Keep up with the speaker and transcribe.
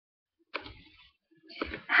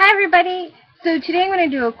Hi everybody! So today I'm going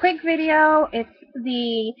to do a quick video. It's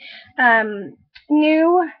the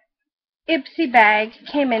new Ipsy bag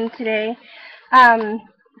came in today. Um,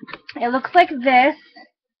 it looks like this,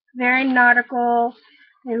 very nautical.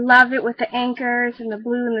 I love it with the anchors and the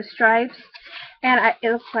blue and the stripes. And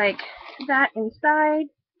it looks like that inside.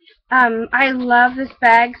 I love this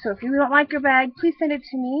bag, so if you don't like your bag, please send it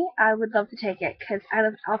to me. I would love to take it because I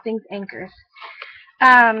love all things anchors.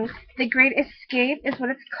 The Great Escape is what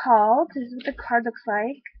it's called. This is what the card looks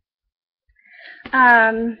like.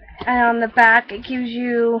 And on the back, it gives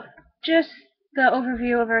you just the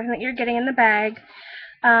overview of everything that you're getting in the bag.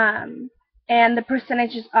 And the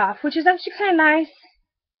percentages off, which is actually kind of nice.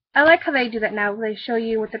 I like how they do that now. They show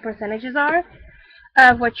you what the percentages are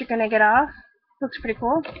of what you're going to get off. Looks pretty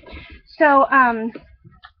cool. So,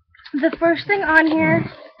 the first thing on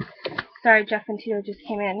here, sorry, Jeff and Tito just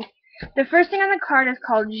came in. The first thing on the card is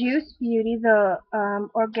called Juice Beauty, the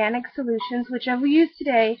organic solutions, which I've used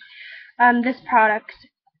today. This product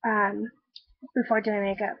before doing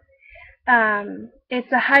makeup.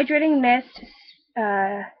 It's a hydrating mist.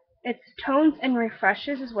 It tones and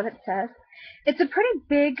refreshes, is what it says. It's a pretty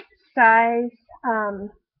big size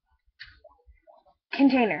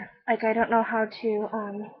container. Like I don't know how to.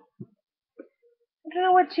 I don't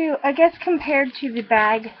know what to. I guess compared to the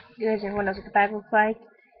bag, you guys, everyone knows what the bag looks like.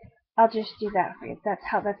 I'll just do that for you. That's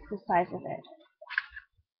the size of it.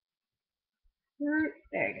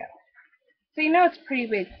 There you go. So you know it's pretty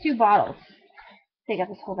big. 2 bottles take up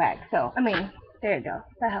this whole bag. So, I mean, there you go.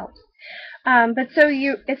 That helps. But so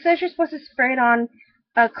it says you're supposed to spray it on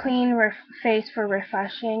a clean face for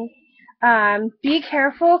refreshing. Be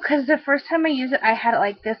careful, because the first time I used it, I had it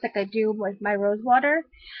like this, like I do with my rose water.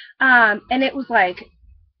 And it was like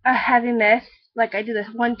a heavy mist. Like I do this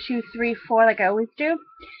 1, 2, 3, 4, like I always do.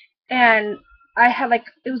 And I had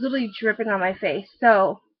it was literally dripping on my face.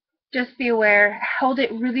 So just be aware. Hold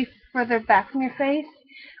it really further back from your face,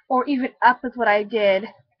 or even up is what I did,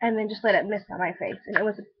 and then just let it mist on my face, and it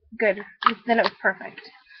was good. Then it was perfect.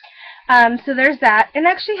 So there's that. It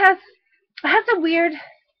actually has a weird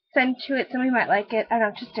scent to it. Somebody might like it. I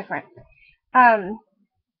don't know, just different. The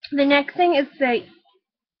next thing is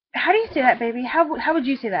how do you say that, baby? How would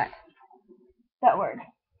you say that? That word.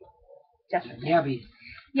 Yabi.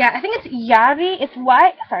 Yeah, I think it's Yabi. It's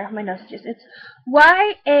Y. Sorry, my nose just. It's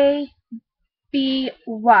YABY. Yab.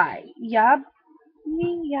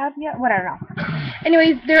 What I don't know.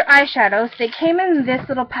 Anyways, they're eyeshadows. They came in this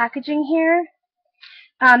little packaging here.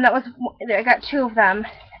 I got 2 of them,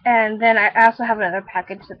 and then I also have another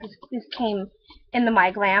package that this came in the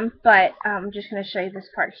My Glam. But I'm just gonna show you this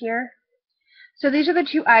part here. So these are the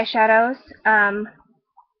 2 eyeshadows.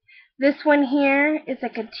 This one here is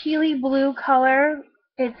like a tealy blue color.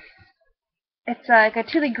 It's like a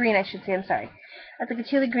tealy green, I should say. I'm sorry. It's like a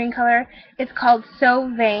tealy green color. It's called So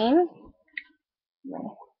Vain.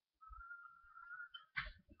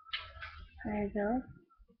 There you go.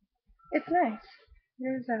 It's nice.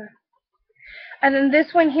 And then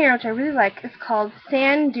this one here, which I really like, is called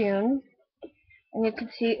Sand Dune. And you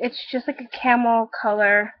can see it's just like a camel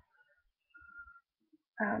color.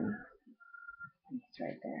 It's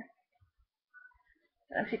right there.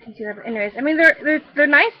 I don't know if you can see that, but anyways, I mean they're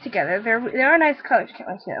nice together. They are nice colors. Can't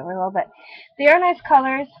really see that very well, but they are nice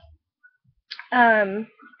colors. And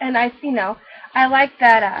I like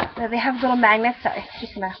that they have little magnets. Sorry,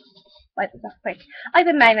 just gonna light this up quick. I like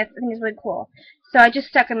the magnets. I think it's really cool. So I just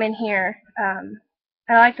stuck them in here. I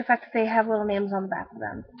like the fact that they have little names on the back of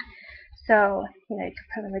them. So, you can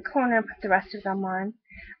put them in the corner and put the rest of them on.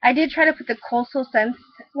 I did try to put the Coastal Scents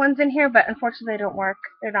ones in here, but unfortunately they don't work.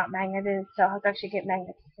 They're not magneted, so I'll have to actually get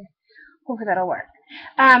magnets. Hopefully that'll work.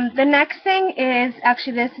 The next thing is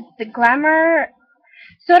actually this. It's the Glamour.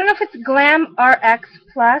 So I don't know if it's Glam RX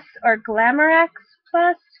Plus or Glamour X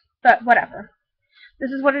Plus, but whatever.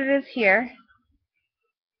 This is what it is here.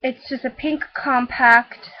 It's just a pink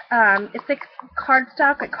compact. It's like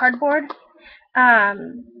cardstock, like cardboard.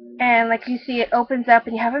 And like you see, it opens up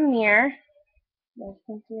and you have a mirror. You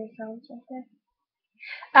can see yourselves right there.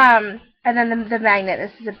 And then the magnet.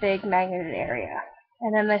 This is a big magneted area.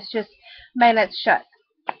 And then this just magnets shut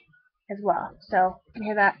as well. So you can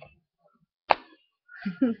hear that.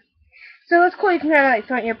 So it's cool. You can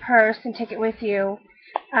throw it in your purse and take it with you.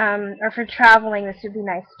 Or for traveling, this would be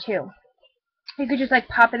nice too. You could just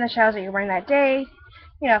pop in the shadows that you're wearing that day.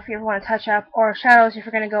 If you ever want to touch up, or shadows if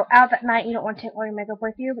you're going to go out that night, you don't want to take all your makeup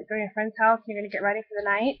with you, but go to your friend's house and you're going to get ready for the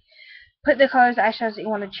night. Put the colors of eyeshadows that you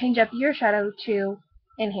want to change up your shadow to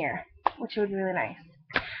in here, which would be really nice.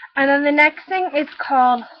 And then the next thing is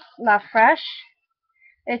called La Fresh.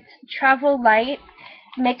 It's Travel Light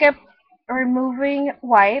Makeup removing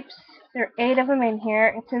wipes. There are 8 of them in here.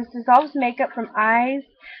 It says dissolves makeup from eyes,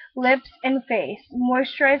 lips, and face.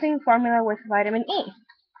 Moisturizing formula with vitamin E.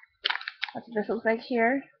 That's what this looks like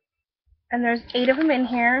here. And there's 8 of them in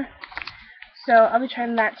here. So I'll be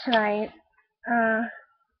trying that tonight.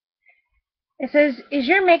 It says, is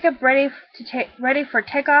your makeup ready for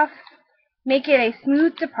takeoff? Make it a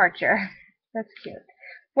smooth departure. That's cute.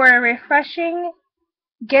 For a refreshing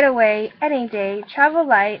getaway any day, travel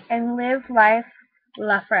light, and live life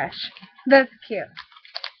la fresh. That's cute.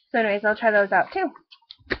 So anyways, I'll try those out too.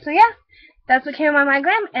 So yeah, that's what came on my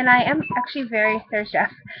glam, and I am actually there's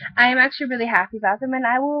Jeff. I am actually really happy about them, and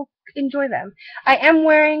I will enjoy them. I am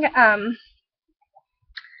wearing, I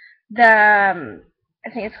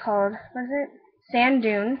think it's called, what is it? Sand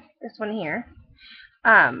Dune, this one here.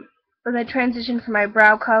 For the transition from my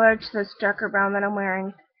brow color to this darker brown that I'm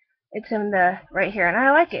wearing. It's in the right here, and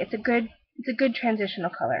I like it. It's a good transitional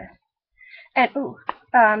color. And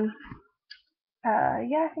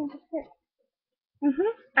yeah, I think that's it.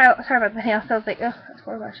 Oh, sorry about the nails. I was like, oh, that's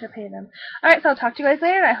horrible. I should have painted them. Alright, so I'll talk to you guys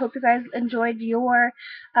later. I hope you guys enjoyed your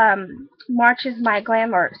March is My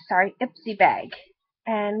Glam, or sorry, Ipsy bag.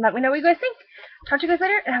 And let me know what you guys think. Talk to you guys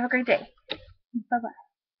later, and have a great day. Bye-bye.